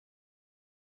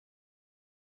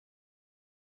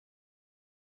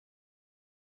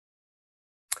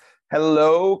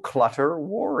Hello, Clutter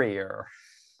Warrior.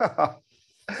 I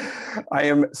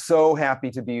am so happy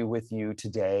to be with you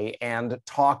today and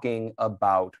talking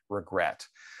about regret.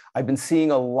 I've been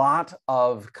seeing a lot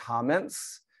of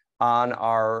comments on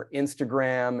our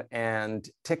Instagram and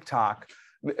TikTok,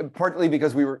 partly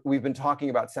because we've been talking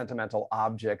about sentimental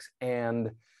objects,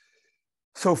 and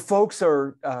so folks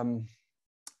are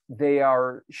they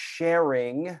are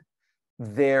sharing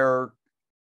their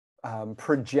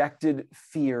projected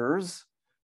fears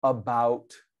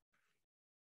about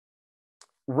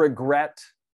regret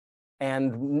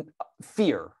and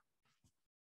fear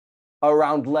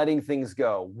around letting things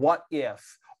go. What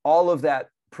if? All of that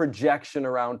projection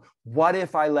around what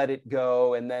if I let it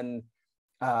go and then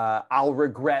I'll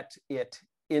regret it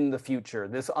in the future,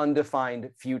 this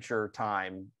undefined future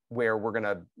time where we're going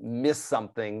to miss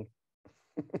something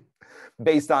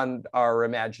based on our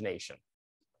imagination.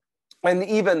 And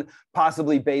even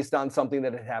possibly based on something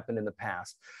that had happened in the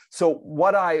past. So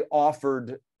what I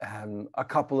offered a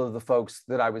couple of the folks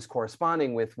that I was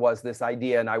corresponding with was this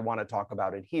idea, and I want to talk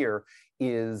about it here,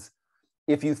 is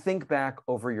if you think back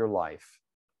over your life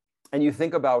and you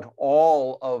think about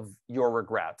all of your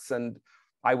regrets, and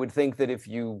I would think that if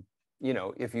you're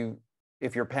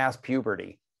past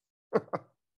puberty,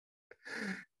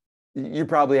 you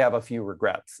probably have a few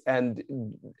regrets. And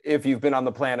if you've been on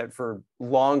the planet for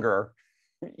longer,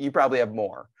 you probably have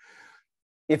more.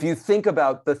 If you think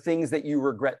about the things that you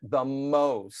regret the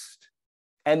most,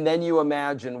 and then you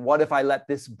imagine, what if I let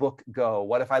this book go?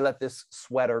 What if I let this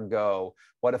sweater go?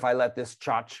 What if I let this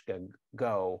tchotchke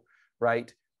go,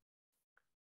 right?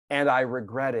 And I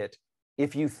regret it.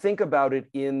 If you think about it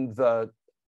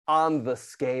on the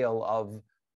scale of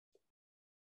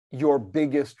your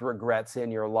biggest regrets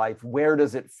in your life, where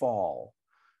does it fall,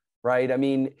 right? I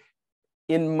mean,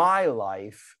 in my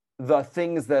life, the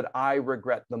things that I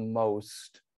regret the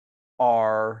most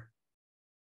are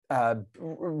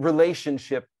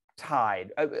relationship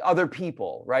tied, other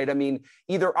people, right? I mean,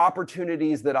 either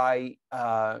opportunities that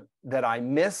I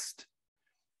missed,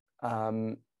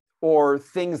 or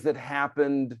things that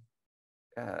happened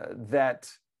that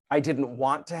I didn't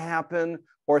want to happen,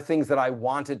 or things that I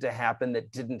wanted to happen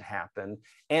that didn't happen.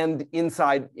 And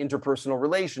inside interpersonal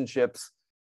relationships,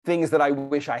 things that I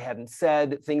wish I hadn't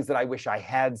said, things that I wish I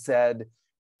had said.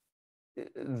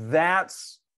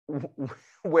 That's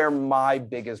where my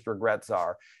biggest regrets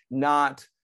are. Not,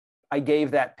 I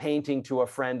gave that painting to a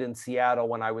friend in Seattle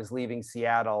when I was leaving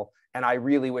Seattle, and I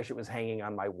really wish it was hanging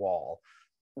on my wall.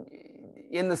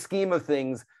 In the scheme of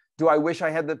things, do I wish I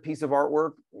had the piece of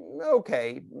artwork?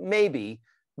 Okay, maybe,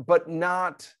 but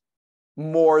not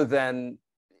more than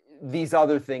these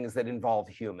other things that involve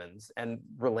humans and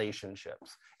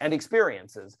relationships and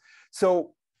experiences.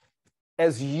 So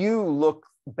as you look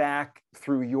back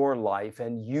through your life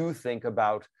and you think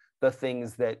about the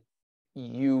things that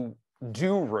you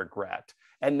do regret,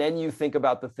 and then you think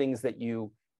about the things that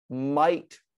you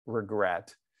might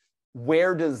regret,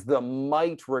 where does the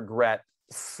might regret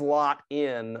slot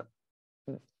in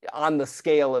on the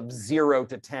scale of 0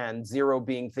 to 10, 0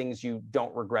 being things you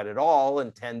don't regret at all,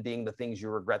 and 10 being the things you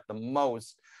regret the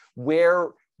most?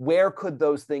 Where could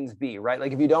those things be, right?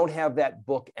 Like if you don't have that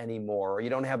book anymore, or you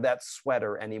don't have that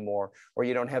sweater anymore, or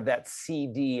you don't have that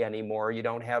CD anymore, or you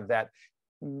don't have that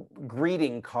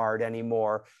greeting card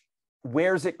anymore,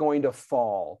 where's it going to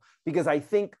fall? Because I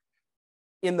think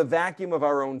in the vacuum of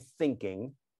our own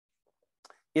thinking,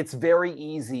 it's very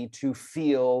easy to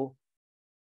feel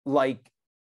like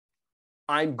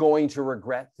I'm going to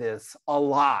regret this a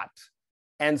lot.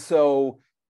 And so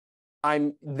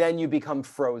then you become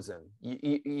frozen.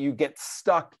 You get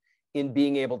stuck in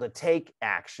being able to take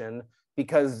action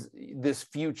because this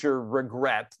future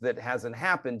regret that hasn't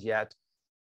happened yet,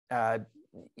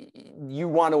 you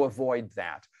want to avoid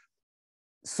that.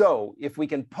 So if we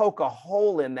can poke a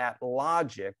hole in that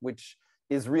logic, which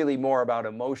is really more about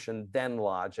emotion than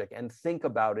logic, and think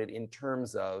about it in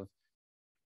terms of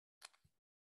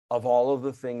all of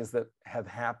the things that have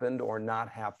happened or not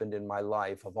happened in my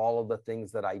life, of all of the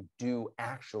things that I do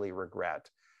actually regret,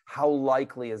 how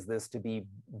likely is this to be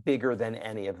bigger than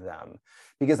any of them?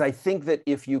 Because I think that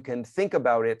if you can think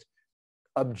about it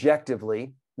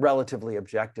objectively, relatively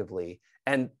objectively,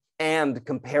 and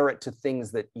compare it to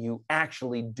things that you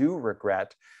actually do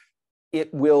regret,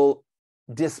 it will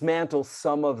dismantle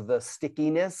some of the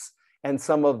stickiness and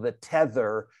some of the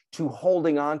tether to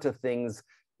holding on to things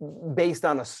based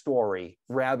on a story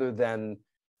rather than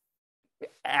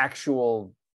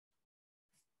actual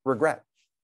regret.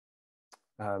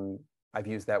 I've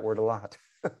used that word a lot.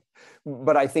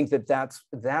 But I think that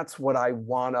that's what I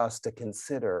want us to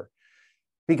consider.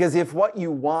 Because if what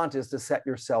you want is to set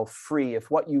yourself free,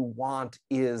 if what you want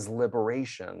is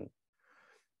liberation,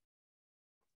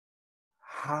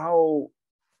 how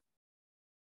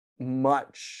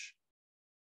much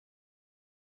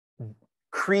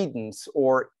credence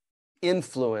or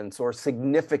influence or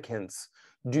significance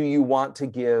do you want to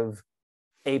give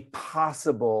a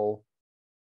possible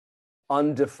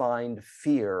undefined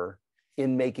fear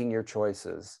in making your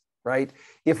choices, right?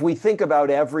 If we think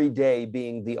about every day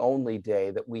being the only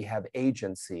day that we have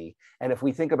agency, and if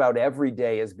we think about every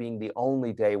day as being the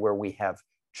only day where we have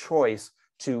choice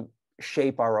to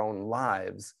shape our own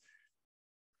lives,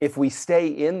 if we stay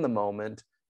in the moment,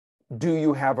 do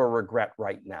you have a regret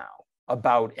right now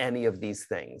about any of these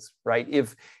things, right?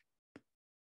 If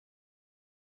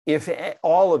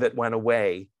all of it went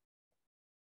away,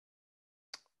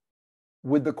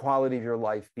 would the quality of your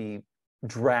life be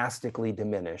drastically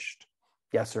diminished?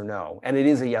 Yes or no? And it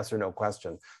is a yes or no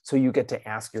question. So you get to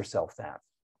ask yourself that.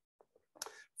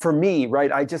 For me,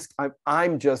 right, I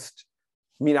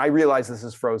realize this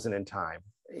is frozen in time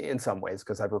in some ways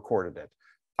because I've recorded it.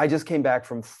 I just came back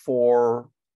from 4+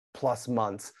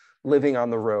 months living on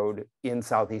the road in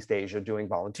Southeast Asia, doing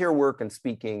volunteer work and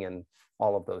speaking and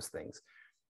all of those things.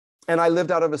 And I lived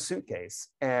out of a suitcase,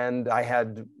 and I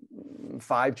had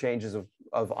 5 changes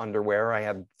of underwear. I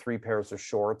had 3 pairs of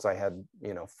shorts. I had,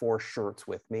 4 shirts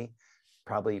with me,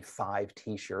 probably 5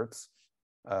 t-shirts,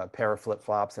 a pair of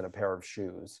flip-flops, and a pair of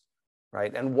shoes,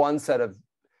 right? And 1 set of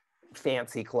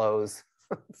fancy clothes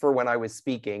for when I was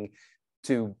speaking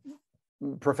to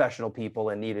professional people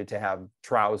and needed to have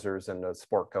trousers and a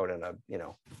sport coat and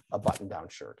a button-down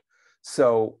shirt.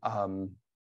 So,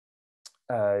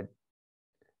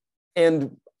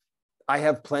 and I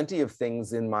have plenty of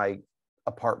things in my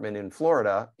apartment in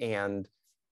Florida, and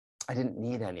I didn't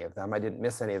need any of them. I didn't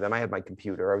miss any of them. I had my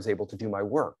computer. I was able to do my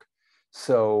work.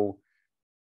 So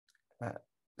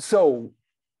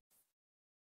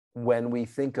when we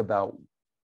think about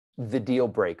the deal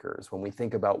breakers, when we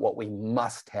think about what we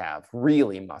must have,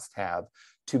 really must have,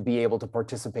 to be able to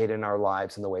participate in our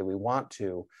lives in the way we want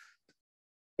to,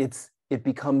 it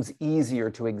becomes easier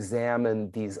to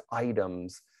examine these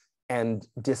items and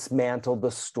dismantle the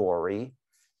story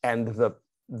and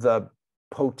the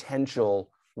potential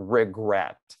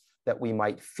regret that we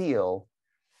might feel,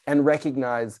 and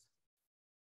recognize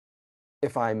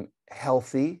if I'm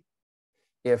healthy,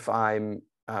 if I'm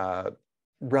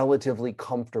relatively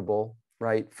comfortable,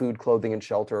 right? Food, clothing, and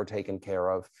shelter are taken care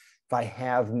of. If I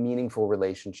have meaningful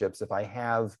relationships, if I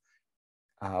have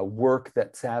work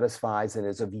that satisfies and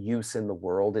is of use in the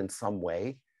world in some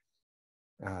way,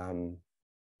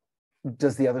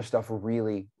 does the other stuff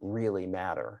really, really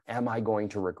matter? Am I going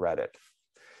to regret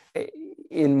it?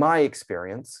 In my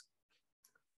experience,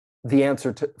 the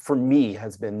answer for me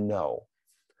has been no.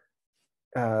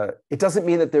 It doesn't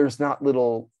mean that there's not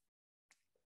little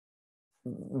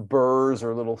burrs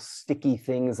or little sticky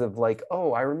things of like,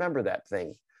 oh, I remember that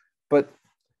thing. But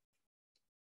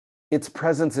its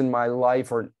presence in my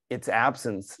life or its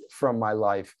absence from my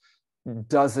life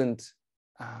doesn't,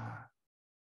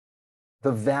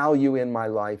 the value in my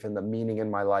life and the meaning in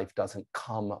my life doesn't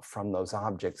come from those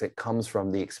objects. It comes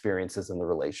from the experiences and the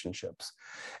relationships.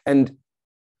 And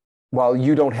while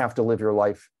you don't have to live your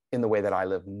life in the way that I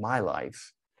live my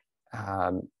life,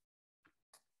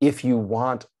 if you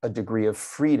want a degree of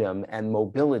freedom and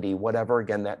mobility, whatever,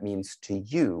 again, that means to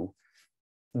you,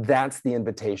 that's the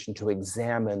invitation to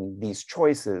examine these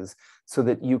choices so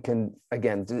that you can,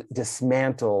 again,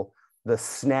 dismantle the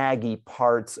snaggy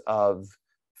parts of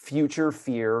future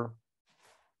fear.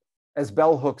 As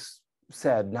bell hooks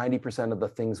said, 90% of the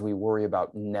things we worry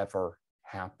about never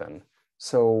happen.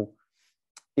 So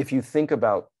if you think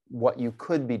about what you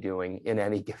could be doing in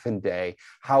any given day,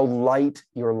 how light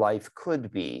your life could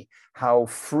be, how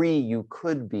free you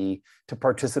could be to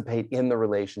participate in the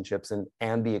relationships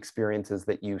and the experiences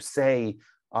that you say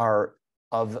are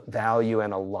of value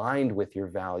and aligned with your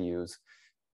values.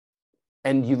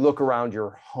 And you look around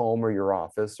your home or your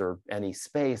office or any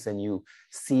space and you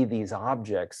see these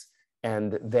objects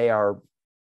and they are,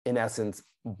 in essence,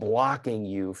 blocking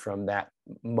you from that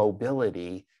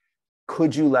mobility.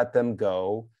 Could you let them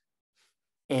go?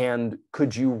 And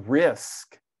could you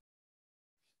risk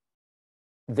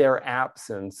their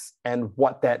absence and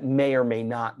what that may or may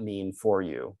not mean for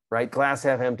you, right? Glass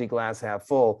half empty, glass half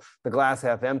full. The glass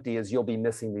half empty is you'll be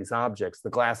missing these objects. The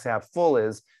glass half full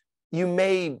is you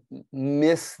may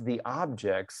miss the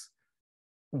objects,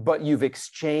 but you've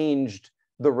exchanged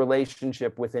the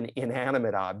relationship with an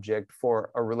inanimate object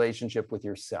for a relationship with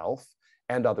yourself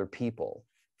and other people.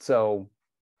 So,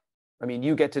 I mean,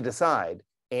 you get to decide.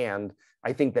 And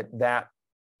I think that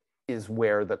is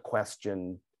where the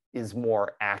question is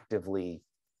more actively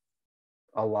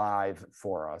alive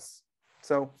for us.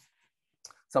 So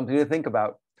something to think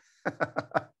about.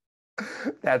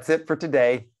 That's it for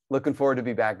today. Looking forward to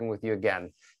be back with you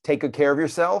again. Take good care of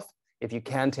yourself. If you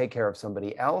can, take care of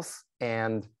somebody else.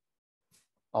 And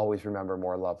always remember,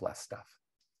 more love, less stuff.